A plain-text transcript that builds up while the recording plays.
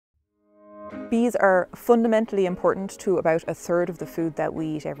Bees are fundamentally important to about a third of the food that we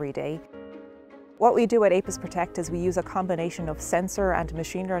eat every day. What we do at ApisProtect is we use a combination of sensor and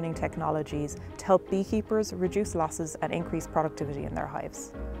machine learning technologies to help beekeepers reduce losses and increase productivity in their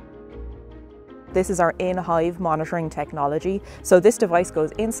hives. This is our in-hive monitoring technology. So this device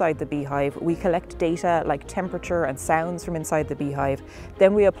goes inside the beehive. We collect data like temperature and sounds from inside the beehive.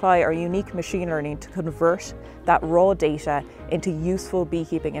 Then we apply our unique machine learning to convert that raw data into useful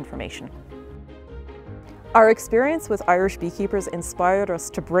beekeeping information. Our experience with Irish beekeepers inspired us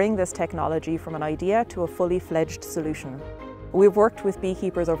to bring this technology from an idea to a fully fledged solution. We've worked with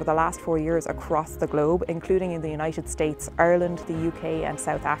beekeepers over the last 4 years across the globe, including in the United States, Ireland, the UK and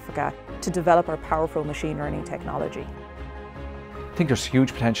South Africa, to develop our powerful machine learning technology. I think there's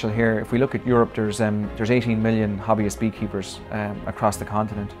huge potential here. If we look at Europe, there's 18 million hobbyist beekeepers across the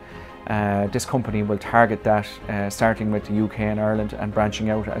continent. This company will target that, starting with the UK and Ireland and branching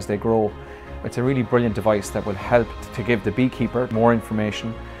out as they grow. It's a really brilliant device that will help to give the beekeeper more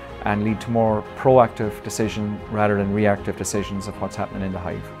information and lead to more proactive decision rather than reactive decisions of what's happening in the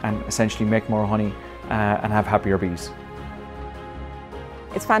hive, and essentially make more honey and have happier bees.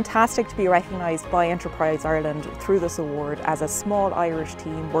 It's fantastic to be recognised by Enterprise Ireland through this award as a small Irish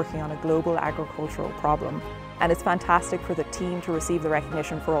team working on a global agricultural problem. And it's fantastic for the team to receive the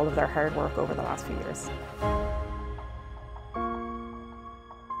recognition for all of their hard work over the last few years.